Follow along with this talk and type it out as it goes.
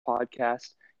podcast.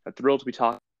 I'm thrilled to be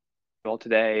talking all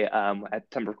today. At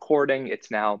time of recording,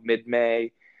 it's now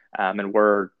mid-May, and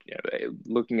we're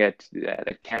looking at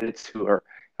candidates who are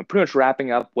pretty much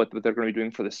wrapping up what they're going to be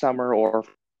doing for the summer or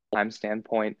from a time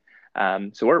standpoint.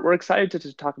 So we're excited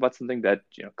to talk about something that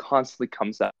constantly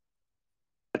comes up.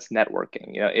 That's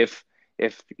networking.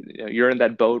 If you're in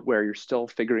that boat where you're still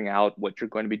figuring out what you're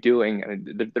going to be doing,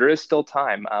 and there is still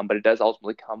time, but it does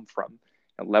ultimately come from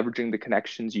leveraging the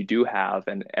connections you do have,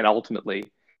 and ultimately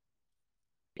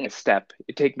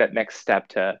taking that next step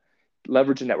to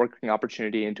leverage a networking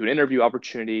opportunity into an interview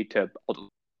opportunity to.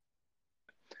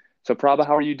 So Prabha,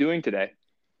 how are you doing today?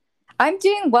 I'm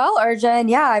doing well, Arjun.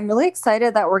 Yeah, I'm really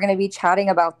excited that we're going to be chatting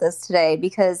about this today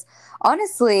because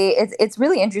honestly, it's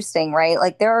really interesting, right?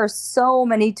 Like there are so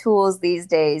many tools these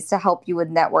days to help you with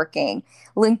networking.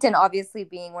 LinkedIn obviously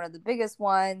being one of the biggest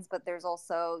ones, but there's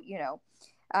also,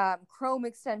 Chrome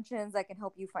extensions that can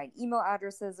help you find email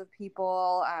addresses of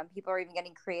people. People are even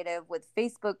getting creative with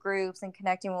Facebook groups and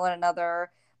connecting with one another,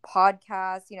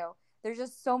 podcasts, there's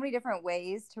just so many different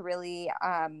ways to really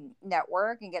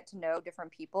network and get to know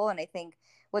different people. And I think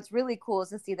what's really cool is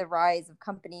to see the rise of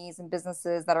companies and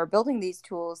businesses that are building these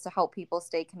tools to help people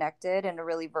stay connected in a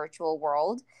really virtual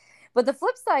world. But the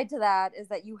flip side to that is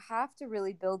that you have to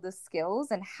really build the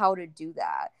skills and how to do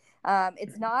that.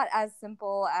 It's not as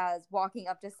simple as walking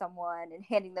up to someone and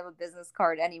handing them a business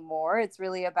card anymore. It's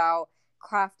really about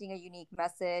crafting a unique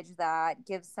message that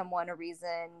gives someone a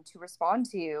reason to respond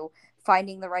to you,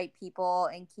 finding the right people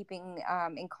and keeping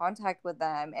in contact with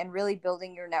them, and really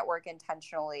building your network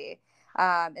intentionally.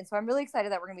 And so I'm really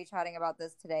excited that we're going to be chatting about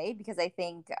this today because I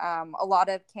think a lot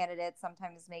of candidates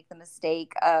sometimes make the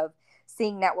mistake of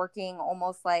seeing networking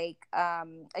almost like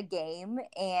a game,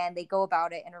 and they go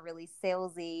about it in a really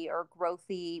salesy or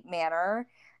growthy manner.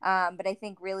 But I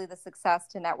think really the success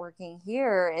to networking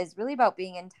here is really about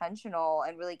being intentional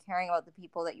and really caring about the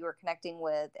people that you are connecting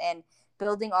with and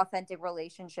building authentic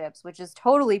relationships, which is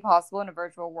totally possible in a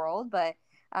virtual world, but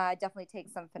definitely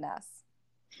takes some finesse.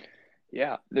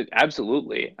 Yeah,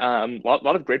 absolutely.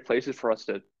 Lot of great places for us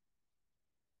to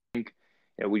think.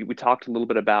 We talked a little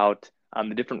bit about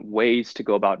the different ways to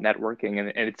go about networking, and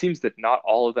it seems that not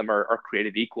all of them are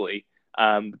created equally.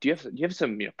 Do you have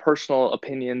some personal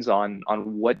opinions on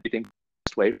what you think is the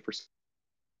best way for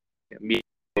me to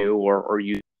do or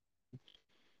you?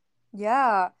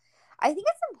 Yeah, I think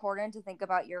it's important to think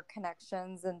about your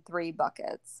connections in three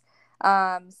buckets.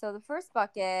 So the first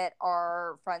bucket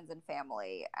are friends and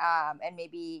family, and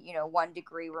maybe, one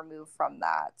degree removed from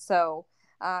that. So,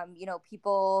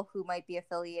 people who might be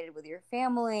affiliated with your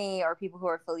family or people who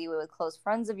are affiliated with close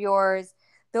friends of yours,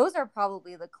 those are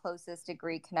probably the closest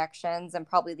degree connections and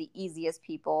probably the easiest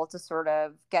people to sort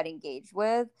of get engaged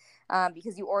with,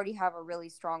 because you already have a really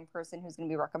strong person who's going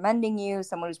to be recommending you,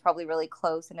 someone who's probably really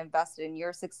close and invested in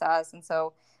your success. And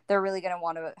so they're really going to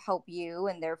want to help you.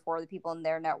 And therefore, the people in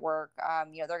their network,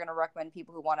 they're going to recommend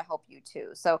people who want to help you too.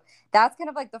 So that's kind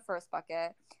of like the first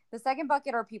bucket. The second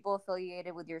bucket are people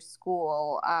affiliated with your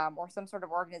school, or some sort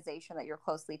of organization that you're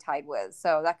closely tied with.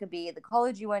 So that could be the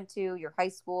college you went to, your high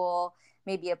school,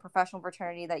 maybe a professional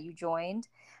fraternity that you joined.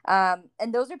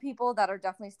 And those are people that are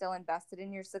definitely still invested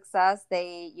in your success.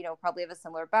 They, probably have a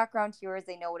similar background to yours.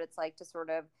 They know what it's like to sort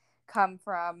of come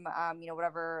from,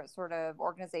 whatever sort of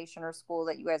organization or school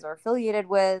that you guys are affiliated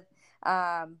with.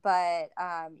 But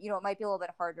it might be a little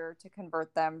bit harder to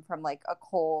convert them from like a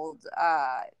cold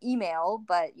email,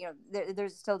 but,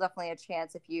 there's still definitely a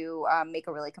chance if you make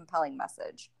a really compelling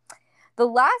message. The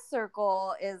last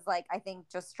circle is like, I think,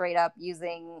 just straight up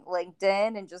using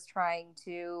LinkedIn and just trying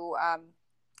to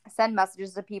send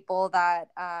messages to people that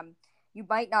you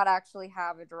might not actually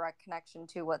have a direct connection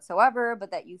to whatsoever,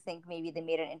 but that you think maybe they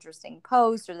made an interesting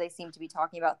post or they seem to be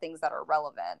talking about things that are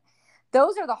relevant.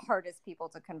 Those are the hardest people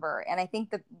to convert. And I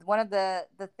think that one of the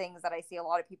things that I see a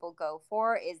lot of people go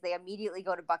for is they immediately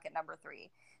go to bucket number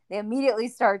three. They immediately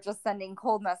start just sending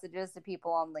cold messages to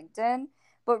people on LinkedIn.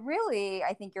 But really,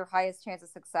 I think your highest chance of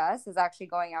success is actually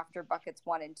going after buckets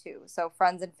one and two. So,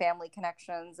 friends and family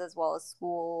connections, as well as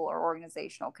school or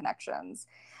organizational connections.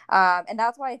 And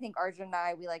that's why I think Arjun and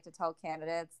I, we like to tell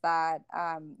candidates that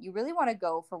you really want to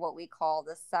go for what we call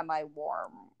the semi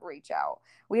warm reach out.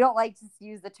 We don't like to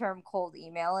use the term cold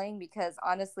emailing because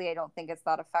honestly, I don't think it's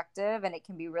that effective, and it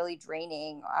can be really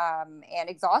draining and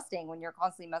exhausting when you're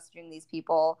constantly messaging these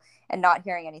people and not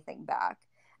hearing anything back.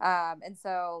 And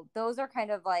so those are kind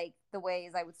of like the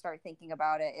ways I would start thinking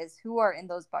about it: is who are in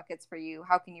those buckets for you?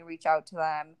 How can you reach out to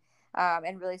them,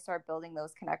 and really start building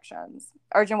those connections?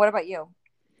 Arjun, what about you?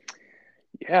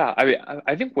 Yeah, I mean,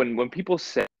 I think when people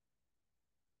say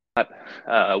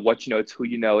what you know, it's who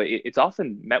you know, it's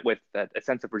often met with a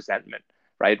sense of resentment,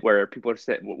 right? Where people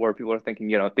are thinking,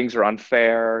 you know, things are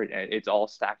unfair. It's all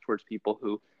stacked towards people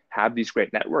who have these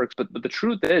great networks. But the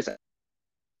truth is,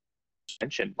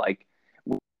 mentioned, like,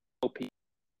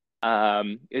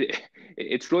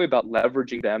 it's really about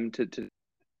leveraging them to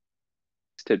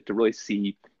really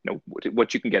see, you know,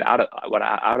 what you can get out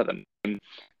of them. And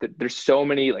there's so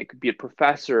many, like, be it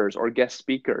professors or guest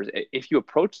speakers, if you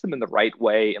approach them in the right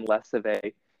way, and less of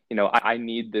a, you know, I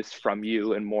need this from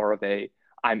you, and more of a,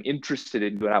 I'm interested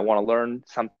in you and I want to learn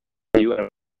something from you and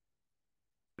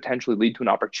potentially lead to an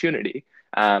opportunity.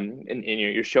 And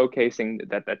you're showcasing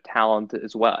that talent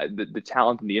as well, the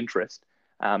talent and the interest.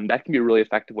 That can be a really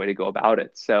effective way to go about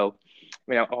it. So,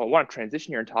 I mean, I want to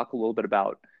transition here and talk a little bit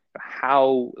about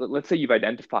how, let's say you've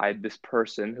identified this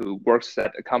person who works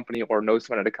at a company or knows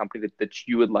someone at a company that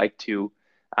you would like to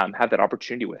have that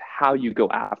opportunity with, how you go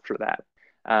after that.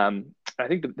 I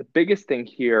think the biggest thing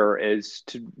here is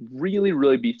to really,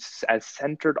 really be as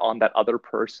centered on that other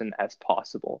person as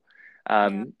possible.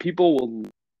 Yeah. People will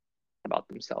about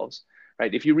themselves,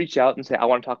 right? If you reach out and say, I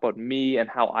want to talk about me and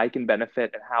how I can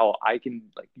benefit and how I can,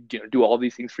 like, you know, do all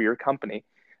these things for your company,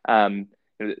 um,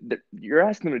 you're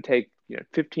asking them to take, you know,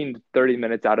 15 to 30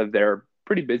 minutes out of their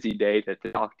pretty busy day to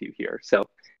talk to you here. So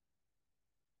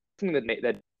something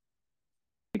that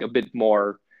a bit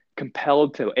more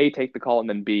compelled to A, take the call, and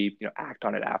then B, you know, act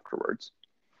on it afterwards.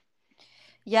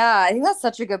 Yeah, I think that's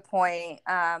such a good point.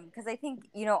 Because I think,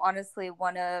 you know, honestly,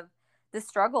 one of the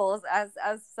struggles as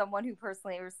someone who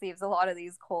personally receives a lot of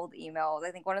these cold emails,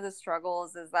 I think one of the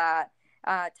struggles is that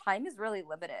time is really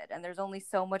limited, and there's only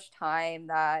so much time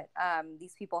that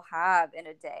these people have in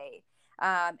a day.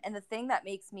 And the thing that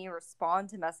makes me respond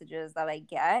to messages that I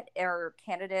get are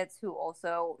candidates who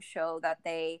also show that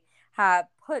they have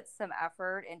put some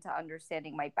effort into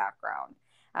understanding my background.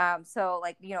 So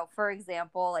like, you know, for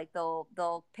example, like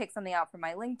they'll pick something out from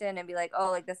my LinkedIn and be like,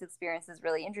 oh, like this experience is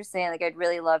really interesting. Like I'd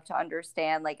really love to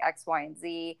understand like X, Y, and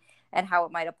Z and how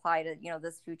it might apply to, you know,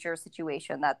 this future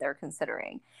situation that they're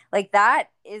considering. Like that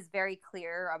is very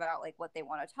clear about like what they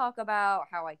want to talk about,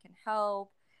 how I can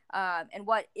help. And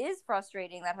what is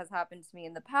frustrating that has happened to me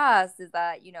in the past is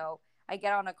that, you know, I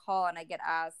get on a call and I get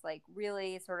asked like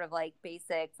really sort of like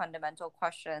basic fundamental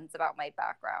questions about my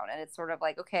background. And it's sort of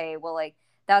like, okay, well, like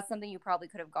that's something you probably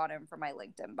could have gotten from my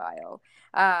LinkedIn bio.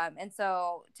 And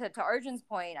so to Arjun's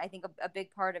point, I think a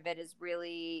big part of it is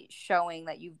really showing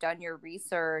that you've done your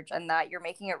research and that you're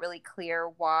making it really clear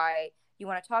why you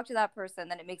want to talk to that person.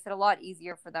 Then it makes it a lot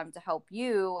easier for them to help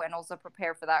you and also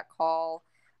prepare for that call,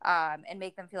 and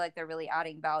make them feel like they're really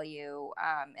adding value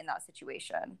in that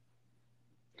situation.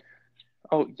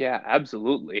 Oh yeah,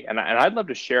 absolutely. And I'd love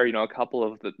to share, you know, a couple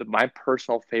of my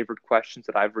personal favorite questions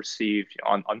that I've received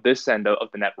on this end of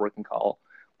the networking call,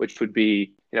 which would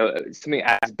be, you know, something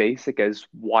as basic as,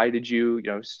 why did you,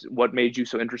 you know, what made you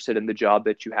so interested in the job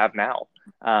that you have now?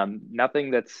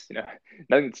 Nothing that's, you know,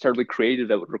 nothing that's terribly creative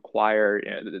that would require,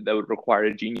 you know, that would require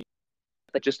a genius,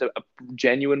 but just a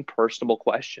genuine, personable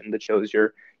question that shows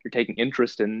you're taking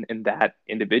interest in that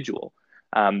individual.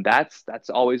 That's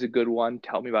always a good one.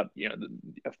 Tell me about, you know,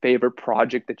 a favorite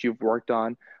project that you've worked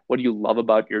on. What do you love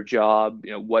about your job?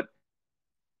 You know, what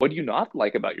do you not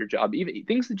like about your job? Even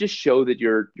things that just show that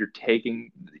you're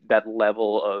taking that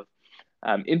level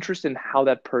of interest in how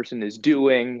that person is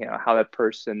doing, you know, how that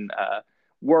person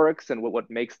works, and what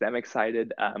makes them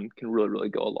excited, can really, really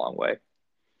go a long way.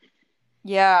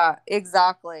 Yeah,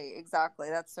 exactly. Exactly.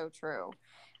 That's so true.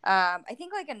 I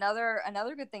think like another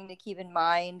good thing to keep in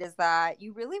mind is that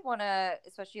you really want to,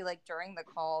 especially like during the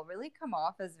call, really come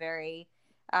off as very,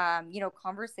 you know,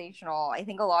 conversational. I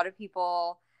think a lot of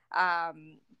people,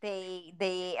 and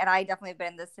I definitely have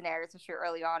been in this scenario, especially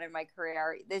early on in my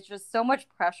career. There's just so much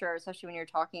pressure, especially when you're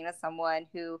talking to someone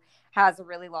who has a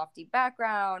really lofty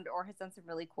background or has done some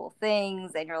really cool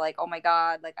things, and you're like, oh my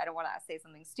god, like I don't want to say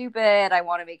something stupid. I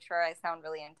want to make sure I sound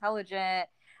really intelligent.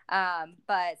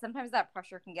 But sometimes that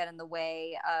pressure can get in the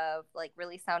way of like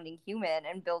really sounding human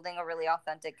and building a really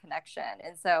authentic connection.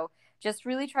 And so just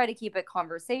really try to keep it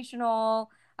conversational.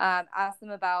 Ask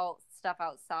them about stuff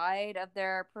outside of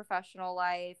their professional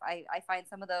life. I find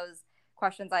some of those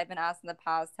questions I've been asked in the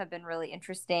past have been really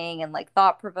interesting and like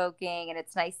thought provoking. And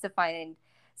it's nice to find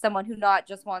someone who not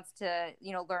just wants to,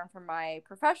 you know, learn from my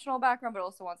professional background, but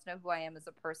also wants to know who I am as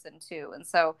a person too. And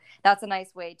so that's a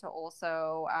nice way to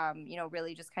also, you know,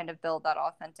 really just kind of build that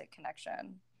authentic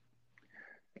connection.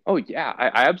 Oh yeah,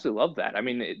 I absolutely love that. I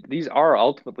mean, these are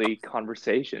ultimately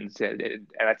conversations, and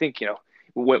I think, you know,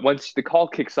 once the call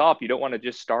kicks off, you don't want to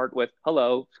just start with,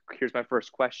 "Hello, here's my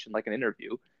first question," like an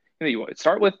interview. you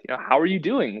start with, how are you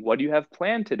doing? What do you have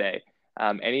planned today?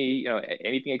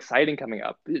 Anything exciting coming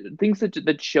up? Things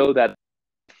that show that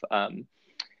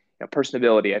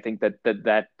personability. I think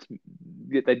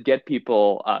that get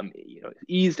people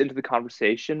eased into the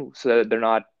conversation so that they're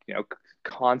not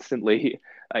constantly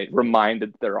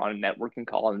reminded that they're on a networking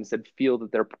call, and instead feel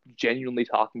that they're genuinely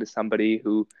talking to somebody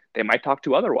who they might talk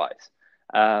to otherwise.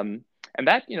 And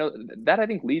that I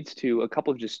think leads to a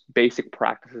couple of just basic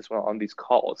practices while on these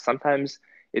calls. Sometimes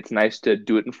it's nice to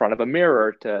do it in front of a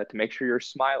mirror to make sure you're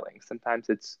smiling. Sometimes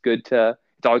it's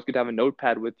always good to have a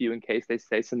notepad with you in case they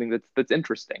say something that's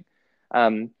interesting.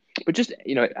 But just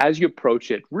as you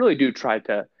approach it, really do try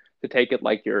to take it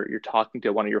like you're talking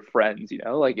to one of your friends.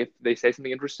 Like if they say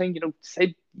something interesting,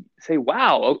 say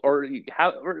wow, or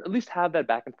at least have that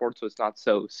back and forth so it's not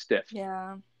so stiff.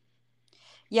 Yeah.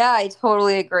 Yeah, I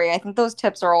totally agree. I think those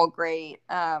tips are all great.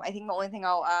 I think the only thing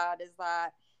I'll add is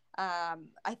that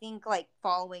I think like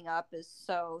following up is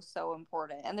so, so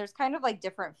important. And there's kind of like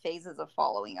different phases of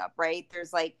following up, right?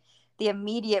 There's like the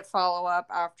immediate follow up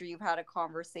after you've had a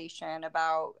conversation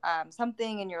about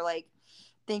something and you're like,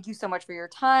 thank you so much for your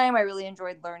time. I really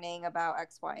enjoyed learning about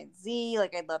X, Y, and Z.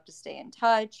 Like, I'd love to stay in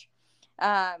touch.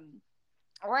 Um,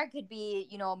 or it could be,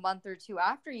 a month or two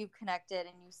after you've connected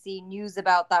and you see news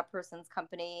about that person's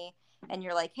company and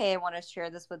you're like, hey, I want to share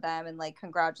this with them and like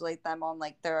congratulate them on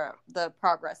like the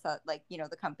progress that like,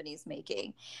 the company's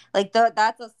making. Like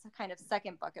that's a kind of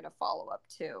second bucket of follow-up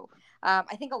too.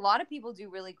 I think a lot of people do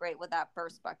really great with that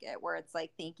first bucket where it's like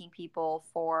thanking people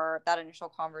for that initial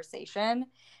conversation,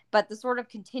 but the sort of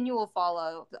continual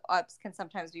follow-ups can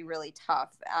sometimes be really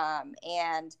tough.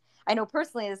 And I know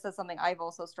personally this is something I've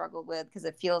also struggled with because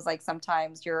it feels like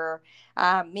sometimes you're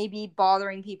maybe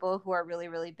bothering people who are really,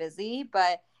 really busy.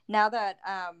 But now that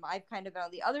I've kind of been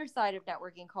on the other side of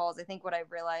networking calls, I think what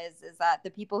I've realized is that the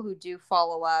people who do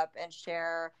follow up and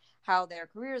share how their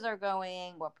careers are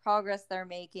going, what progress they're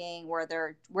making, where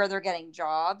they're getting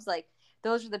jobs, like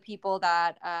those are the people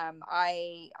that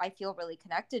I feel really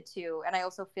connected to, and I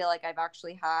also feel like I've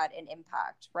actually had an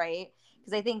impact, right?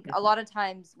 Because I think a lot of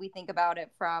times we think about it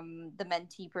from the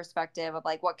mentee perspective of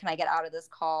like, what can I get out of this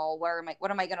call? What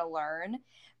am I going to learn?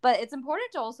 But it's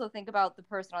important to also think about the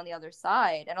person on the other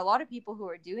side. And a lot of people who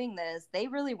are doing this, they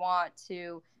really want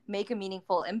to make a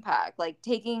meaningful impact. Like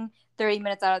taking 30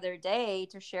 minutes out of their day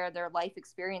to share their life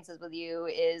experiences with you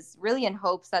is really in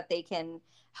hopes that they can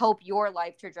help your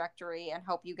life trajectory and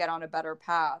help you get on a better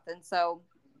path. And so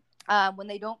when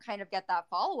they don't kind of get that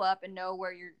follow up and know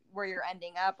where you're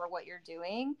ending up or what you're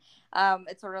doing,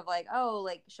 it's sort of like, oh,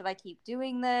 like should I keep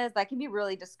doing this? That can be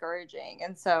really discouraging.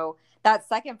 And so that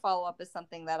second follow up is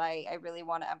something that I really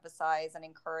want to emphasize and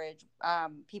encourage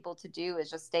people to do, is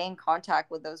just stay in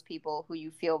contact with those people who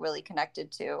you feel really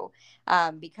connected to,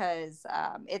 because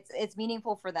it's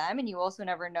meaningful for them, and you also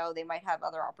never know, they might have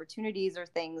other opportunities or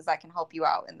things that can help you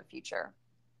out in the future.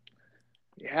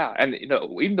 Yeah, and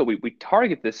even though we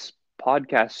target this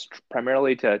podcast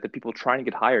primarily to people trying to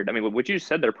get hired, I mean, what you just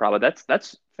said there, Prabha,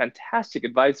 that's fantastic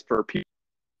advice for people.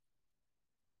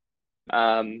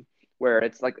 Where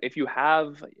it's like if you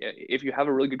have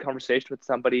a really good conversation with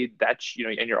somebody that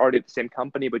and you're already at the same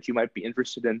company, but you might be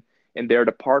interested in their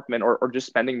department, or just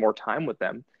spending more time with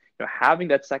them, having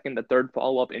that second, the third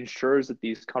follow up ensures that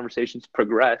these conversations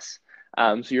progress.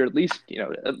 So you're at least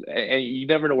and you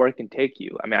never know where it can take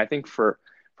you. I mean, I think for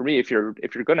me, if you're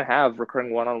going to have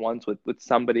recurring one-on-ones with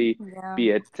somebody, Yeah. be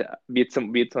it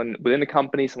someone within the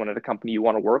company, someone at a company you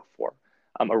want to work for,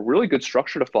 a really good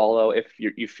structure to follow if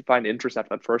you find interest after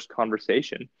that first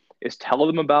conversation is tell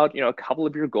them about a couple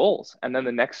of your goals, and then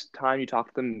the next time you talk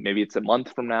to them, maybe it's a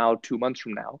month from now, 2 months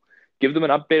from now, give them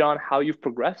an update on how you've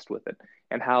progressed with it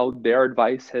and how their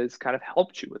advice has kind of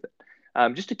helped you with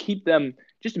it, just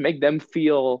to make them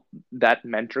feel that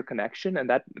mentor connection, and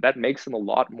that makes them a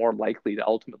lot more likely to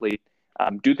ultimately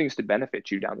do things to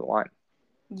benefit you down the line.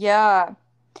 Yeah.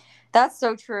 That's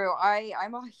so true.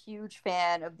 I'm a huge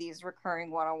fan of these recurring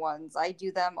one-on-ones. I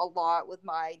do them a lot with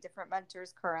my different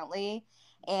mentors currently.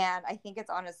 And I think it's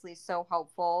honestly so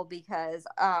helpful because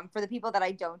for the people that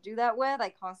I don't do that with, I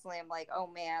constantly am like, oh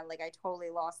man, like I totally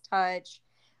lost touch.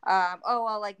 Oh,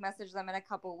 I'll like message them in a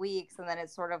couple weeks. And then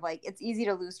it's sort of like, it's easy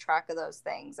to lose track of those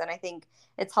things. And I think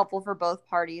it's helpful for both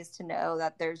parties to know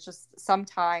that there's just some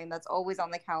time that's always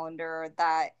on the calendar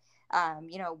that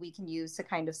we can use to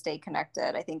kind of stay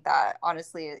connected. I think that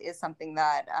honestly is something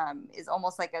that is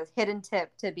almost like a hidden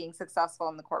tip to being successful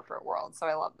in the corporate world. So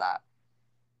I love that.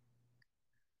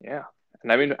 Yeah,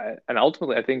 and I mean, and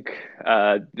ultimately, I think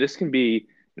this can be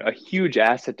a huge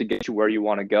asset to get you where you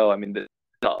want to go. I mean,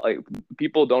 like,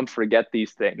 people don't forget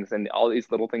these things, and all these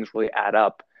little things really add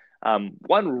up.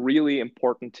 One really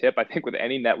important tip, I think, with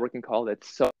any networking call that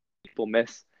so many people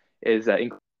miss is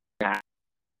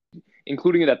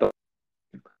including it at the.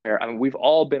 I mean, we've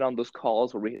all been on those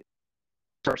calls where we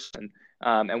person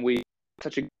and we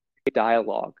such a great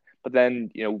dialogue, but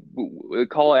then the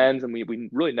call ends and we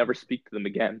really never speak to them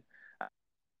again,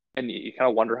 and you kind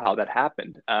of wonder how that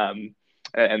happened.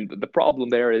 And the problem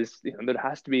there is, there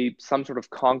has to be some sort of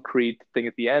concrete thing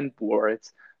at the end where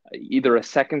it's either a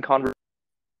second conversation,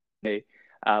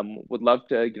 would love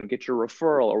to get your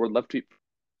referral, or would love to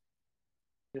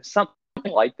something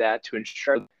like that to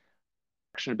ensure the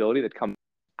actionability that comes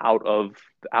out of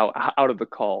the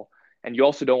call. And you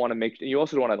also don't want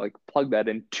to like plug that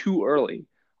in too early,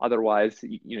 otherwise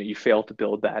you fail to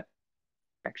build that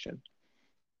connection.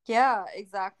 Yeah,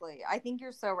 exactly. I think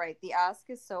you're so right. The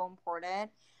ask is so important.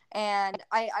 And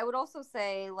I would also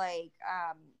say, like,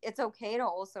 it's okay to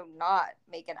also not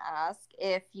make an ask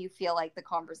if you feel like the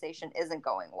conversation isn't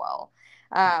going well.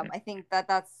 Mm-hmm. I think that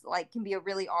that's like can be a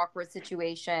really awkward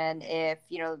situation if,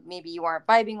 maybe you aren't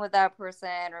vibing with that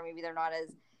person, or maybe they're not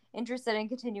as interested in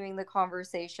continuing the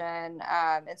conversation.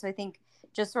 And so I think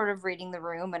just sort of reading the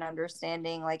room and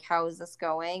understanding, like, how is this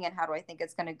going and how do I think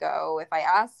it's going to go if I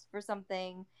ask for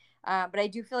something. But I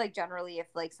do feel like generally, if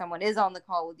like someone is on the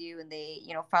call with you and they,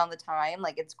 found the time,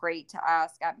 like it's great to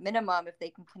ask at minimum if they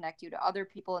can connect you to other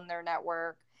people in their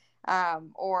network,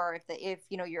 or if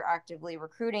you're actively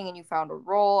recruiting and you found a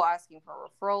role, asking for a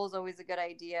referral is always a good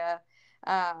idea.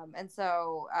 And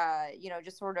so,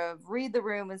 just sort of read the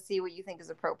room and see what you think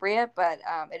is appropriate. But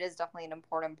it is definitely an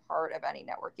important part of any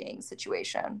networking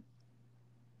situation.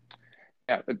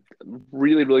 Yeah,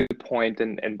 really, really good point,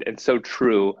 and so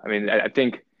true. I mean, I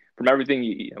think from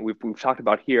everything we've talked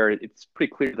about here, it's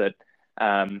pretty clear that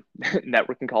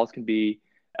networking calls can be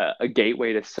a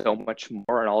gateway to so much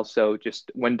more, and also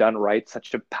just when done right,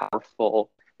 such a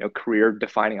powerful, career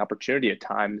defining opportunity at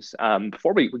times.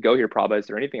 Before we go here, Prabha, is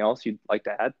there anything else you'd like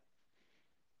to add?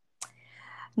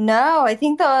 No, I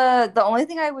think the only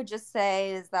thing I would just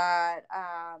say is that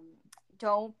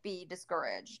don't be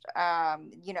discouraged.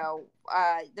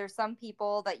 There's some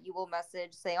people that you will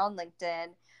message, say on LinkedIn,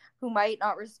 who might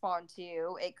not respond to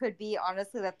you. It could be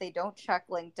honestly that they don't check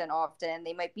LinkedIn often.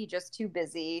 They might be just too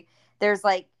busy. There's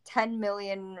like 10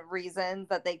 million reasons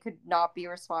that they could not be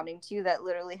responding to you that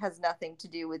literally has nothing to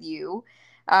do with you.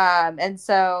 And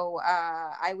so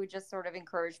I would just sort of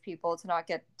encourage people to not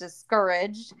get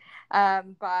discouraged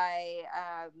by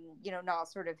not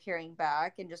sort of hearing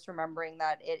back, and just remembering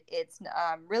that it's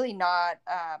really not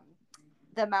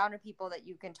the amount of people that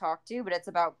you can talk to, but it's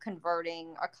about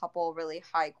converting a couple really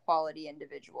high quality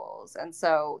individuals. And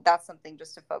so that's something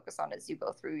just to focus on as you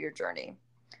go through your journey.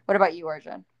 What about you,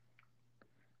 Arjun?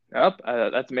 Yep,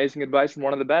 that's amazing advice from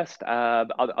one of the best.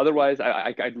 Otherwise,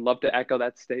 I'd love to echo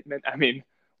that statement. I mean,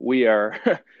 we are,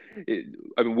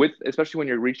 I mean, with especially when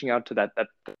you're reaching out to that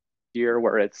year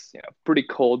where it's a pretty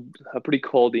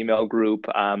cold email group.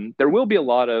 There will be a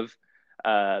lot of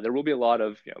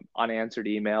unanswered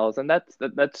emails, and that's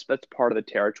part of the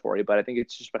territory. But I think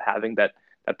it's just about having that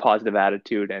positive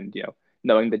attitude, and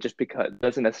knowing that just because it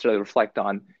doesn't necessarily reflect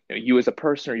on you as a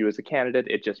person or you as a candidate,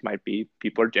 it just might be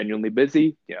people are genuinely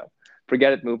busy.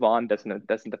 Forget it, move on. Doesn't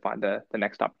define the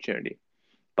next opportunity.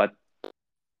 But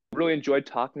really enjoyed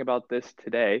talking about this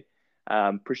today.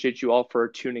 Appreciate you all for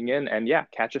tuning in, and yeah,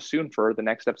 catch us soon for the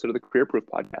next episode of the Career Proof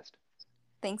podcast.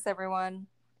 Thanks, everyone.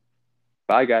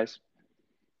 Bye, guys.